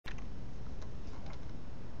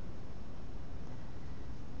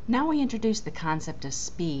Now we introduce the concept of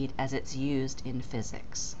speed as it's used in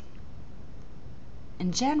physics.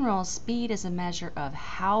 In general, speed is a measure of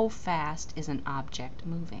how fast is an object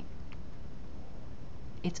moving.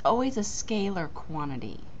 It's always a scalar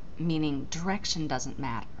quantity, meaning direction doesn't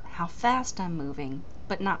matter, how fast I'm moving,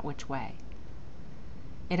 but not which way.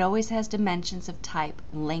 It always has dimensions of type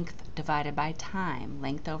length divided by time,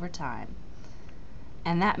 length over time.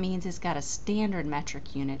 And that means it's got a standard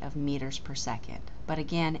metric unit of meters per second. But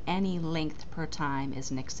again, any length per time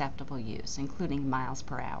is an acceptable use, including miles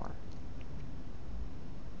per hour.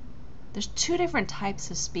 There's two different types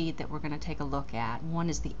of speed that we're going to take a look at. One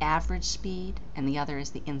is the average speed, and the other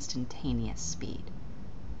is the instantaneous speed.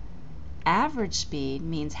 Average speed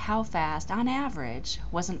means how fast, on average,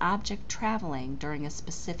 was an object traveling during a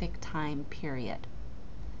specific time period.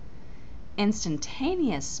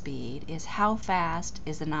 Instantaneous speed is how fast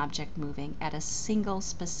is an object moving at a single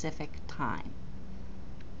specific time.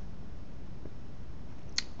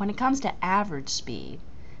 When it comes to average speed,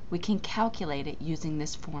 we can calculate it using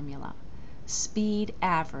this formula. Speed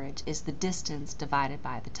average is the distance divided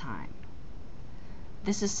by the time.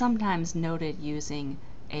 This is sometimes noted using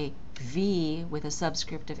a v with a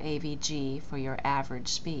subscript of avg for your average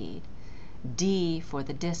speed, d for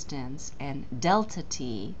the distance, and delta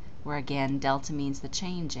t, where again delta means the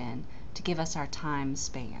change in, to give us our time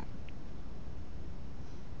span.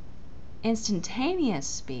 Instantaneous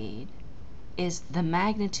speed is the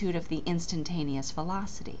magnitude of the instantaneous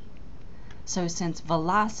velocity. So since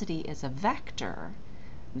velocity is a vector,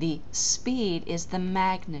 the speed is the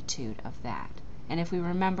magnitude of that. And if we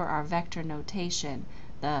remember our vector notation,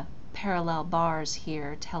 the parallel bars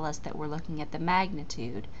here tell us that we're looking at the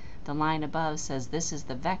magnitude. The line above says this is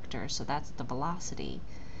the vector, so that's the velocity.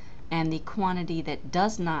 And the quantity that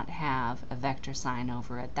does not have a vector sign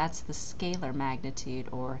over it, that's the scalar magnitude,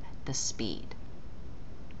 or the speed.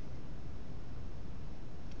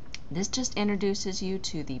 This just introduces you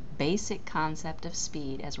to the basic concept of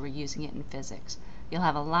speed as we're using it in physics. You'll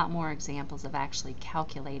have a lot more examples of actually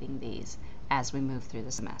calculating these as we move through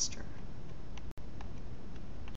the semester.